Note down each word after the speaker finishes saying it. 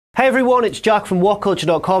Hey everyone, it's Jack from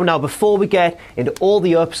WhatCulture.com. Now, before we get into all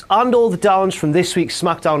the ups and all the downs from this week's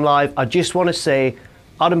SmackDown Live, I just want to say,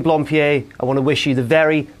 Adam Blompier, I want to wish you the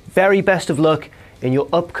very, very best of luck in your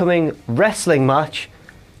upcoming wrestling match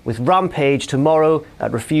with Rampage tomorrow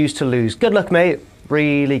at Refuse to Lose. Good luck, mate.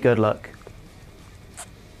 Really good luck.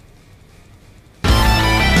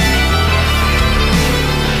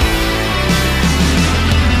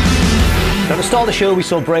 Now, to start the show, we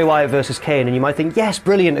saw Bray Wyatt versus Kane, and you might think, yes,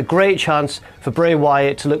 brilliant, a great chance for Bray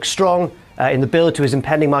Wyatt to look strong in the build to his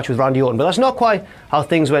impending match with Randy Orton. But that's not quite how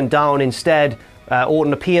things went down. Instead,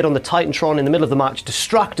 Orton appeared on the Titantron in the middle of the match,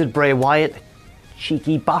 distracted Bray Wyatt,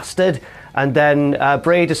 cheeky bastard, and then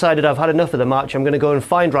Bray decided, I've had enough of the match, I'm going to go and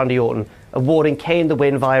find Randy Orton, awarding Kane the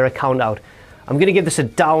win via a count-out. I'm going to give this a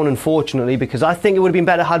down, unfortunately, because I think it would have been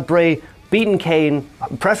better had Bray beaten Kane,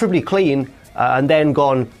 preferably clean, and then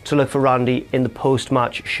gone to look for Randy in the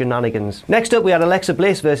post-match shenanigans. Next up, we had Alexa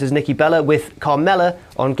Bliss versus Nikki Bella with Carmella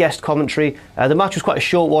on guest commentary. The match was quite a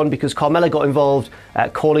short one because Carmella got involved,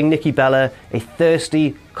 calling Nikki Bella a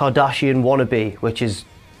thirsty Kardashian wannabe, which is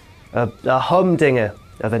a humdinger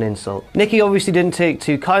of an insult. Nikki obviously didn't take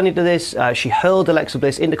too kindly to this. She hurled Alexa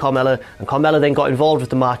Bliss into Carmella, and Carmella then got involved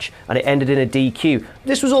with the match, and it ended in a DQ.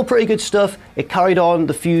 This was all pretty good stuff. It carried on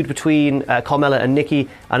the feud between Carmella and Nikki,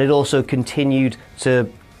 and it also continued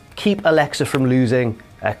to keep Alexa from losing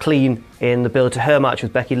clean in the build to her match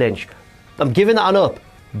with Becky Lynch. I'm giving that an up.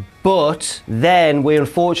 But then we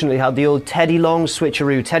unfortunately had the old Teddy Long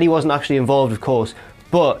switcheroo. Teddy wasn't actually involved, of course,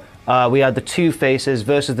 but we had the two faces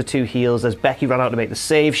versus the two heels as Becky ran out to make the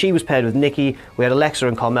save. She was paired with Nikki. We had Alexa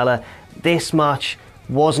and Carmella. This match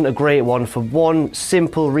wasn't a great one for one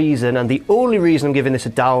simple reason, and the only reason I'm giving this a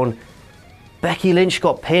down: Becky Lynch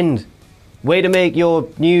got pinned. Way to make your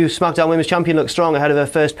new SmackDown Women's Champion look strong ahead of her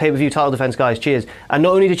first pay-per-view title defense, guys. Cheers. And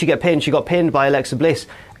not only did she get pinned, she got pinned by Alexa Bliss.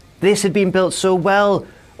 This had been built so well.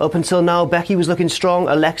 Up until now, Becky was looking strong.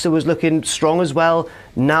 Alexa was looking strong as well.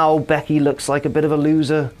 Now Becky looks like a bit of a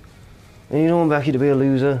loser. And you don't want Becky to be a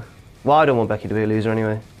loser. Well, I don't want Becky to be a loser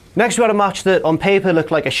anyway. Next, we had a match that on paper looked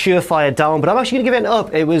like a surefire down, but I'm actually going to give it an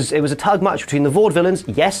up. It was a tag match between the Vaudevillains.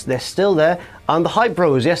 Yes, they're still there. And the Hype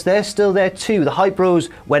Bros. Yes, they're still there too. The Hype Bros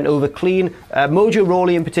went over clean. Mojo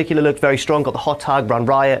Rawley in particular looked very strong, got the hot tag, ran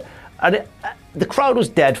riot. And the crowd was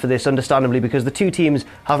dead for this, understandably, because the two teams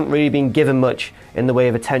haven't really been given much in the way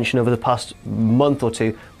of attention over the past month or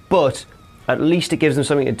two. But at least it gives them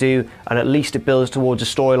something to do, and at least it builds towards a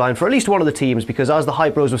storyline for at least one of the teams, because as the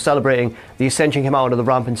Hype Bros were celebrating, the Ascension came out onto the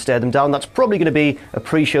ramp and stared them down. That's probably going to be a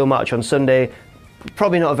pre-show match on Sunday.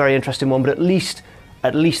 Probably not a very interesting one, but at least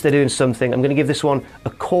they're doing something. I'm going to give this one a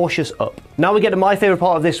cautious up. Now we get to my favourite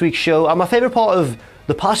part of this week's show, and my favourite part of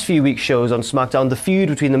the past few weeks' shows on SmackDown, the feud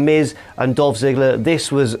between The Miz and Dolph Ziggler.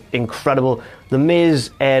 This was incredible. The Miz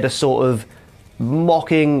aired a sort of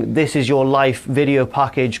mocking This Is Your Life video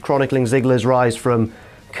package chronicling Ziggler's rise from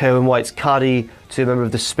Kerwin White's caddy to a member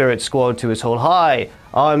of the Spirit Squad to his whole "Hi,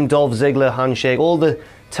 I'm Dolph Ziggler" handshake, all the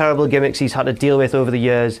terrible gimmicks he's had to deal with over the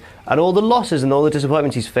years, and all the losses and all the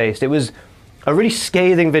disappointments he's faced. It was a really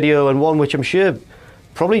scathing video, and one which I'm sure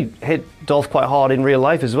probably hit Dolph quite hard in real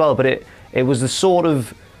life as well, but it was the sort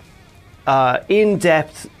of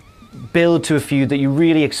in-depth build to a feud that you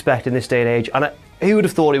really expect in this day and age, and who would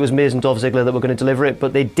have thought it was Miz and Dolph Ziggler that were going to deliver it,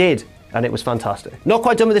 but they did, and it was fantastic. Not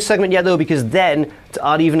quite done with this segment yet though, because then, to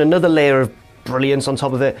add even another layer of brilliance on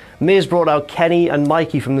top of it, Miz brought out Kenny and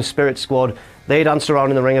Mikey from the Spirit Squad. They danced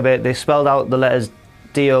around in the ring a bit, they spelled out the letters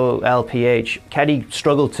D-O-L-P-H. Kenny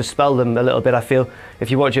struggled to spell them a little bit, I feel,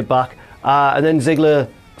 if you watch it back. And then Ziggler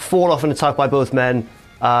fought off an attack by both men,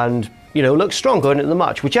 and looked strong going into the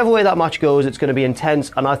match. Whichever way that match goes, it's going to be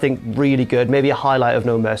intense, and I think really good. Maybe a highlight of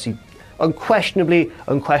No Mercy. Unquestionably,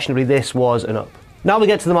 this was an up. Now we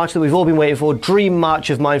get to the match that we've all been waiting for, dream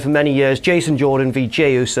match of mine for many years, Jason Jordan v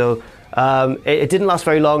Jey Uso. It didn't last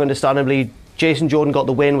very long, understandably. Jason Jordan got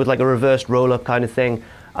the win with like a reversed roll-up kind of thing,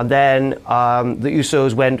 and then the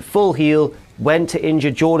Usos went full heel, went to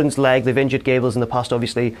injure Jordan's leg. They've injured Gables in the past,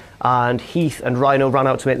 obviously, and Heath and Rhino ran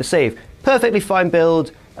out to make the save. Perfectly fine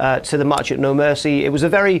build to the match at No Mercy. It was a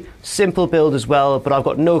very simple build as well, but I've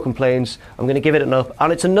got no complaints. I'm going to give it an up,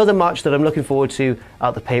 and it's another match that I'm looking forward to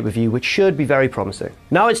at the pay-per-view, which should be very promising.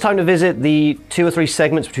 Now it's time to visit the 2 or 3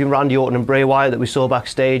 segments between Randy Orton and Bray Wyatt that we saw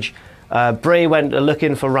backstage. Bray went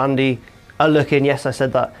a-looking for Randy. A-looking, yes, I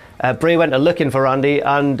said that. Bray went a-looking for Randy,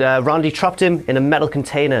 and Randy trapped him in a metal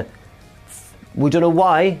container. We don't know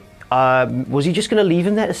why. Was he just going to leave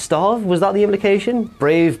him there to starve? Was that the implication?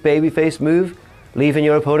 Brave babyface move? Leaving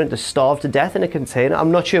your opponent to starve to death in a container?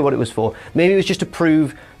 I'm not sure what it was for. Maybe it was just to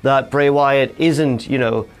prove that Bray Wyatt isn't,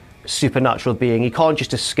 supernatural being. He can't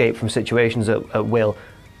just escape from situations at will.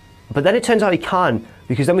 But then it turns out he can,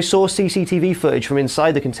 because then we saw CCTV footage from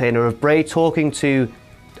inside the container of Bray talking to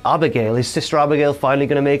Abigail. His sister Abigail finally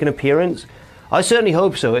going to make an appearance? I certainly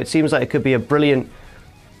hope so. It seems like it could be a brilliant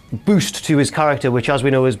boost to his character, which, as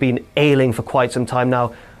we know, has been ailing for quite some time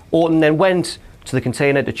now. Orton then went to the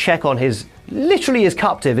container to check on literally his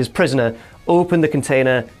captive, his prisoner, opened the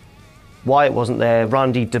container. Wyatt wasn't there.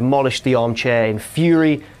 Randy demolished the armchair in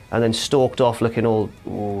fury and then stalked off looking all,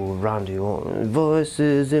 oh, Randy Orton,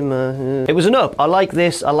 voices in my head. It was an up. I like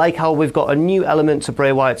this. I like how we've got a new element to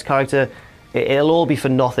Bray Wyatt's character. It'll all be for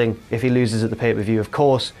nothing if he loses at the pay-per-view, of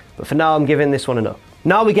course. But for now, I'm giving this one an up.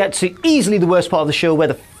 Now we get to easily the worst part of the show. Where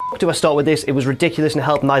the f*** do I start with this? It was ridiculous and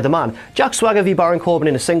helped neither man. Jack Swagger v Baron Corbin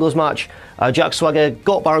in a singles match. Jack Swagger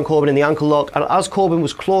got Baron Corbin in the ankle lock, and as Corbin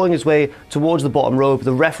was clawing his way towards the bottom rope,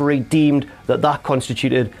 the referee deemed that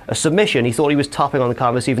constituted a submission. He thought he was tapping on the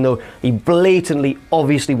canvas, even though he blatantly,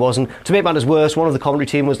 obviously wasn't. To make matters worse, one of the commentary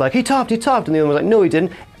team was like, he tapped, and the other one was like, no, he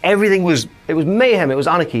didn't. It was mayhem, it was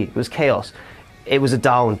anarchy, it was chaos. It was a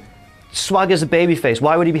down. Swagger's a babyface.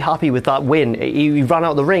 Why would he be happy with that win? He ran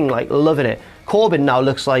out the ring, like, loving it. Corbin now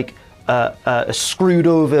looks like a screwed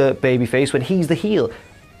over babyface when he's the heel.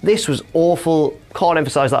 This was awful. Can't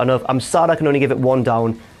emphasize that enough. I'm sad I can only give it one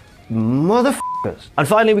down. Motherfuckers. And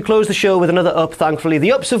finally, we close the show with another up, thankfully.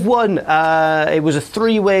 The ups have won. It was a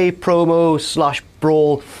three-way promo /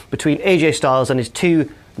 brawl between AJ Styles and his two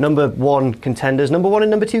number one contenders. Number one and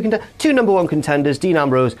number two contenders. Two number one contenders, Dean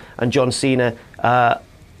Ambrose and John Cena.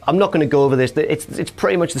 I'm not going to go over this. It's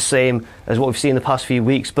pretty much the same as what we've seen in the past few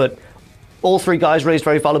weeks, but all three guys raised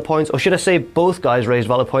very valid points, or should I say both guys raised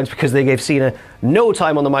valid points, because they gave Cena no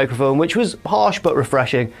time on the microphone, which was harsh but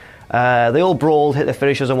refreshing. They all brawled, hit their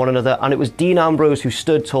finishers on one another, and it was Dean Ambrose who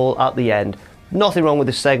stood tall at the end. Nothing wrong with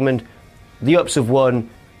this segment. The ups have won.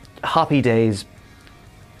 Happy days.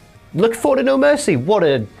 Look forward to No Mercy. What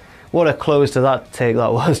a close to that take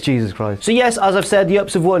that was, Jesus Christ. So yes, as I've said, the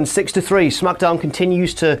ups have won 6-3. SmackDown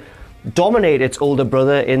continues to dominate its older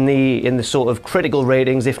brother in the sort of critical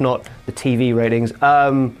ratings, if not the TV ratings.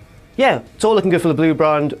 Yeah, it's all looking good for the Blue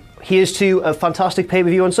brand. Here's to a fantastic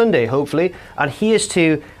pay-per-view on Sunday, hopefully, and here's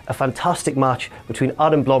to a fantastic match between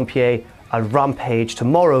Adam Blampied and Rampage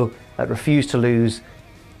tomorrow at Refuse to Lose.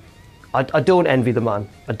 I don't envy the man.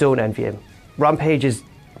 I don't envy him. Rampage is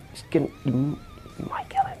gonna, you might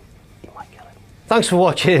kill him. You might kill him. Thanks for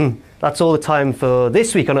watching. That's all the time for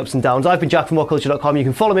this week on Ups and Downs. I've been Jack from WhatCulture.com. You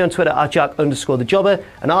can follow me on Twitter at Jack_the_jobber,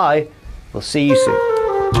 and I will see you soon.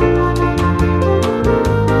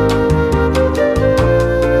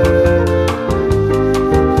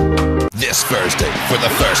 This Thursday, for the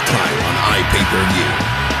first time on iPay-Per-View,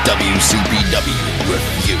 WCPW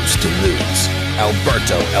refused to lose.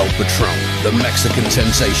 Alberto El Patron, the Mexican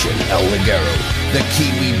sensation El Ligero, the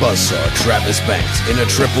Kiwi buzzsaw Travis Banks in a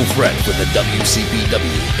triple threat for the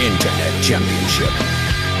WCPW Internet Championship.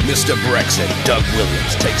 Mr. Brexit Doug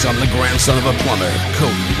Williams takes on the grandson of a plumber,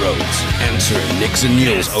 Cody Rhodes, answering Nixon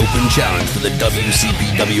Neal's open challenge for the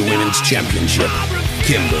WCPW Women's Championship,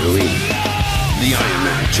 Kimberly. The Iron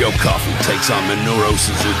Man Joe Coffey takes on Minoru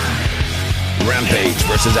Suzuki. Rampage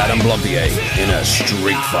versus Adam Blampied in a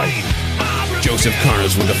street fight. Joseph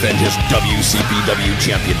Carnes will defend his WCPW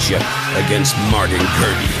championship against Martin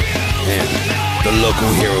Kirby. And the local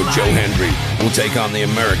hero Joe Hendry will take on the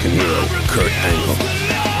American hero Kurt Angle.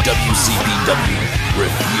 WCPW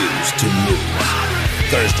refused to lose.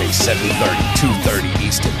 Thursday, 7:30, 2:30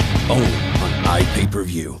 Eastern, only on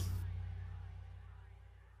iPay-Per-View.